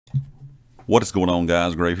What is going on,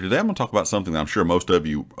 guys? Grave here. Today I'm going to talk about something that I'm sure most of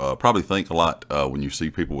you probably think a lot when you see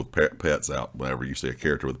people with pets out, whenever you see a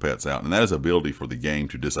character with pets out, and that is the ability for the game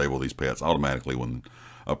to disable these pets automatically when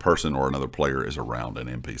a person or another player is around an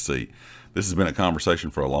NPC. This has been a conversation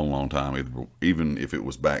for a long time, even if it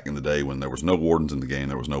was back in the day when there was no wardens in the game,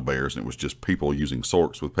 there was no bears, and it was just people using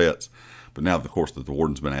sorks with pets. But now, of course, that the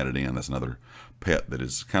warden's been added in, that's another pet that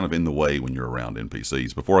is kind of in the way when you're around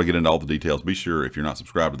NPCs. Before I get into all the details, be sure, if you're not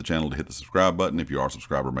subscribed to the channel, to hit the subscribe button. If you are a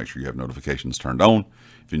subscriber, make sure you have notifications turned on.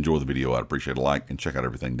 If you enjoy the video, I'd appreciate a like, and check out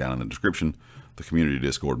everything down in the description. The community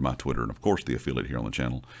Discord, my Twitter, and of course the affiliate here on the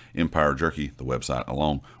channel, Empire Jerky, the website,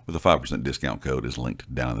 along with a 5% discount code is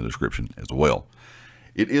linked down in the description as well.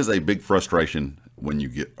 It is a big frustration when you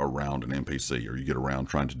get around an NPC or you get around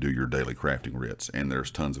trying to do your daily crafting writs and there's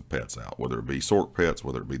tons of pets out, whether it be sork pets,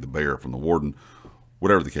 whether it be the bear from the warden,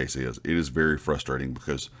 whatever the case is. It is very frustrating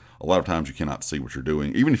because a lot of times you cannot see what you're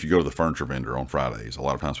doing. Even if you go to the furniture vendor on Fridays, a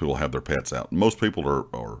lot of times people have their pets out. Most people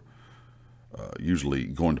are usually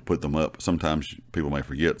going to put them up. Sometimes people may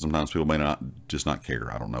forget. Sometimes people may just not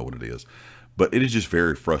care. I don't know what it is. But it is just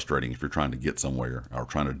very frustrating if you're trying to get somewhere or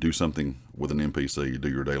trying to do something with an NPC, do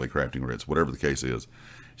your daily crafting writs, whatever the case is.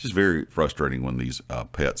 It's just very frustrating when these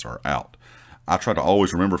pets are out. I try to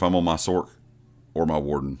always remember if I'm on my sork or my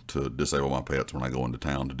warden to disable my pets when I go into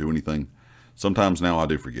town to do anything. Sometimes now I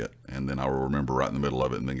do forget, and then I will remember right in the middle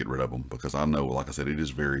of it and then get rid of them because I know, like I said, it is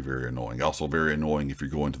very annoying. Also very annoying if you're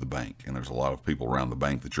going to the bank and there's a lot of people around the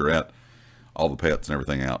bank that you're at, all the pets and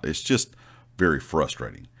everything out. It's just very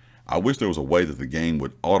frustrating. I wish there was a way that the game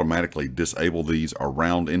would automatically disable these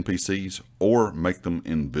around NPCs or make them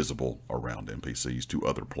invisible around NPCs to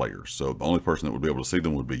other players. So the only person that would be able to see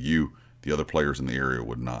them would be you. The other players in the area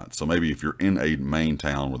would not. So maybe if you're in a main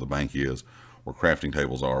town where the bank is, or crafting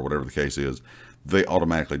tables are, whatever the case is, they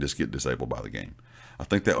automatically just get disabled by the game. I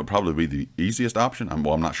think that would probably be the easiest option. I'm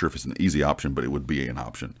not sure if it's an easy option, but it would be an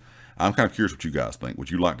option. I'm kind of curious what you guys think.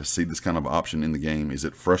 Would you like to see this kind of option in the game? Is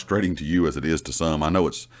it frustrating to you as it is to some? I know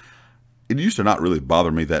it used to not really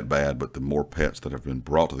bother me that bad, but the more pets that have been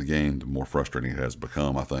brought to the game, the more frustrating it has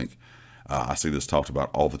become, I think. I see this talked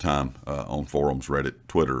about all the time on forums, Reddit,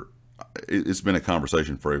 Twitter. It's been a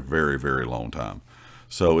conversation for a very long time.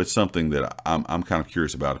 So it's something that I'm kind of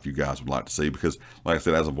curious about if you guys would like to see, because like I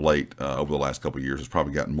said, as of late, over the last couple of years, it's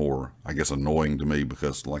probably gotten more, I guess, annoying to me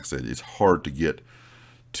because, like I said, it's hard to get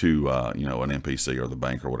to, you know, an NPC or the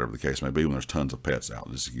bank or whatever the case may be when there's tons of pets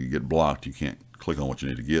out. Just, you get blocked, you can't click on what you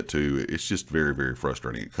need to get to. It's just very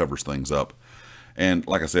frustrating. It covers things up. And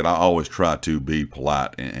like I said, I always try to be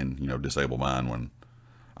polite and you know, disable mine when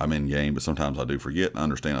I'm in game, but sometimes I do forget. I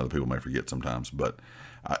understand other people may forget sometimes, but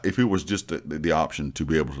if it was just the option to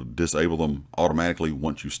be able to disable them automatically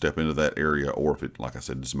once you step into that area, or if it, like I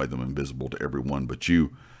said, just made them invisible to everyone but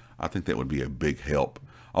you, I think that would be a big help.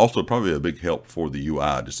 Also, probably a big help for the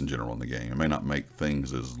UI just in general in the game. It may not make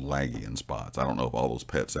things as laggy in spots. I don't know if all those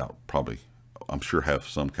pets out probably, I'm sure, have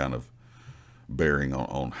some kind of bearing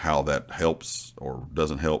on how that helps or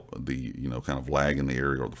doesn't help the, you know, kind of lag in the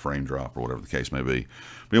area or the frame drop or whatever the case may be.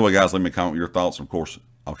 But anyway, guys, let me comment your thoughts. And of course,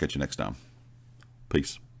 I'll catch you next time.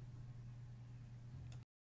 Peace.